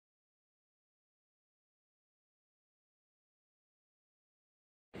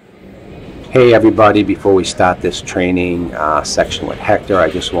Hey everybody, before we start this training section with Hector, I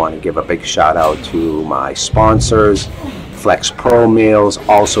just want to give a big shout out to my sponsors, Flex Pro Meals.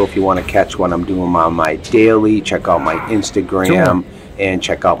 Also, if you want to catch what I'm doing on my daily, check out my Instagram and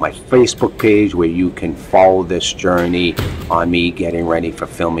check out my Facebook page where you can follow this journey on me getting ready for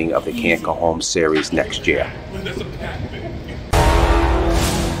filming of the Can't Go Home series next year.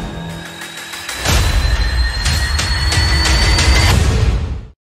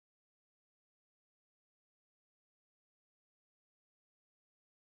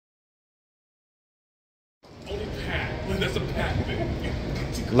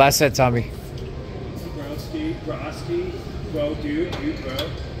 Last set, Tommy. Bro, dude, bro.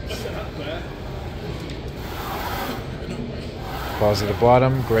 Pause at the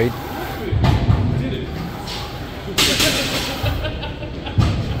bottom. Great.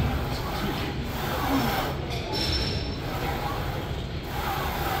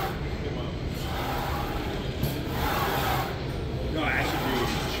 No, I actually do.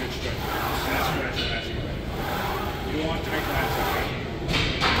 Should stretch. That's you don't want to make that.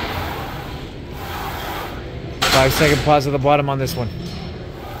 5-second pause at the bottom on this one.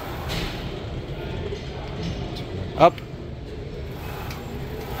 Up.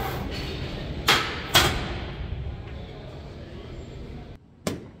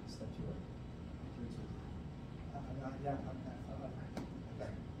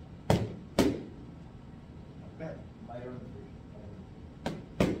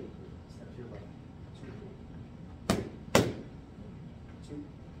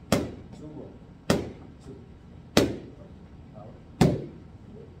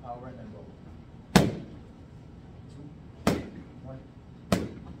 Power and then roll. 2, 1,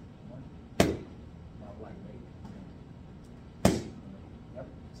 1. Now blind, ready? Yep,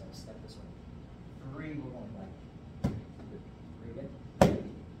 so step this way. 3, we're going blind. 3 again.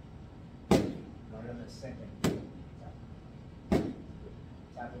 Right on the second. Tap.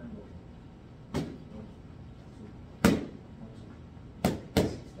 Tap it and roll. 1, 2.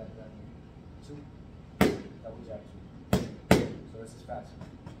 Step down. 2. Double jab. So this is fast.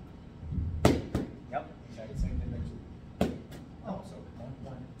 Yep, exactly same thing there too. Oh, so 1,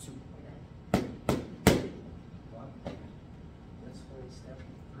 1, 2. Okay. 1. This way, step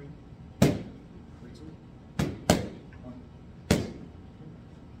 3. 3, 2. 1.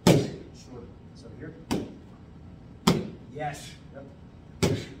 Short. So here. Yes. Yep.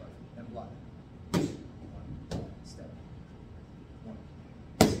 And block. 1. Step. 1.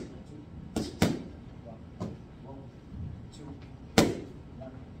 2. 1. 2.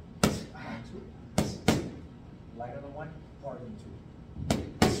 1. 2. Light on the 1, hard on the 2.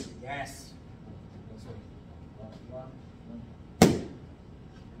 Yes. This way. 1, 1, 1, 2.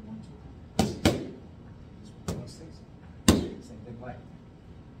 This one, 6. Same thing, light.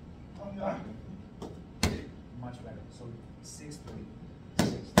 Much better. So 6, 3.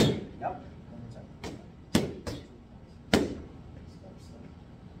 6, 3. Yep. One more time. Step, step.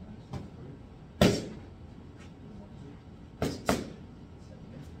 1, 2, 3. 1,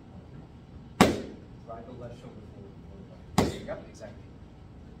 2. Drive the left shoulder forward. Yep, exactly.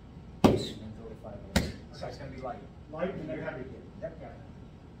 And throw the 5 over. So it's going to be light. Light and then have it here. Yep, got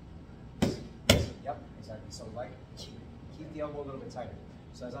it. Yep, exactly. So light, keep the elbow a little bit tighter.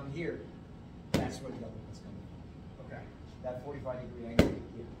 So as I'm here, that's where the elbow is coming from. Okay. That 45-degree angle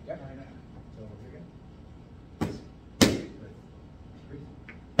here. Yep. So over here again. Good. Breathe.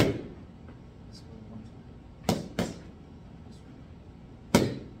 Let's go 1, 2.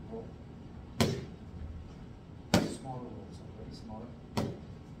 Roll. Smaller rolls, already smaller.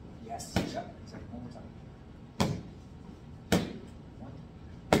 Yes, yep, exactly. One more time. 1,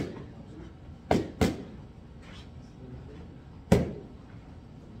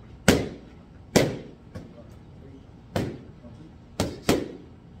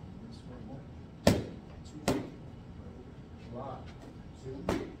 2,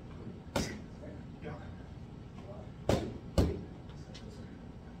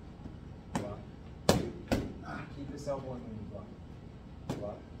 keep this elbow in when you block.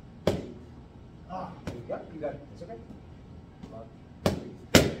 Block. Yep, you got it. It's okay. Block.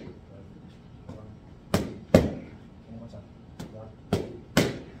 One more time. Block. 1, 2.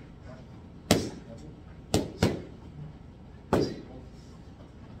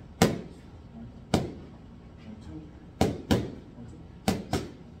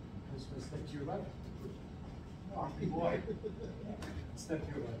 Step to your left. Oh, boy. Step to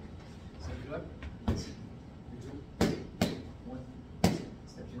your left. Step to your left. 2, 1.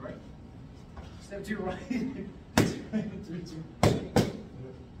 Step to your right. Step to your right. 3, 2.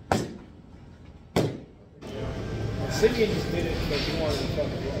 Simeon just did it, but you wanted to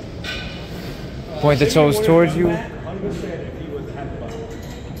fucking roll. Point the toes towards you. 100% if he was at the bottom.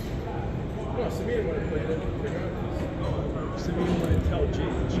 No, Simeon would have played it. Simeon would have told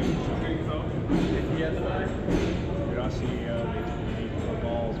Jake, if he had the eye, you're not seeing the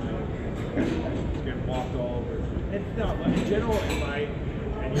balls, man. He's getting walked all over. And no, but in general, in my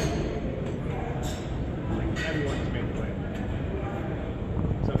opinion, like everyone's made the play.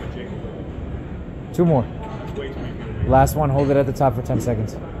 Except for Jake. 2 more. That's way too many people. Last one. Hold it at the top for 10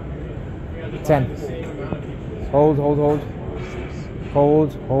 seconds. 10. Hold, hold, hold.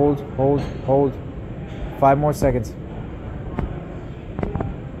 Hold, hold, hold, hold. 5 more seconds.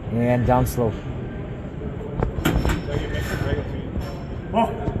 And down slow. So you make the regular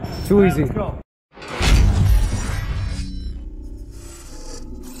team. Too easy.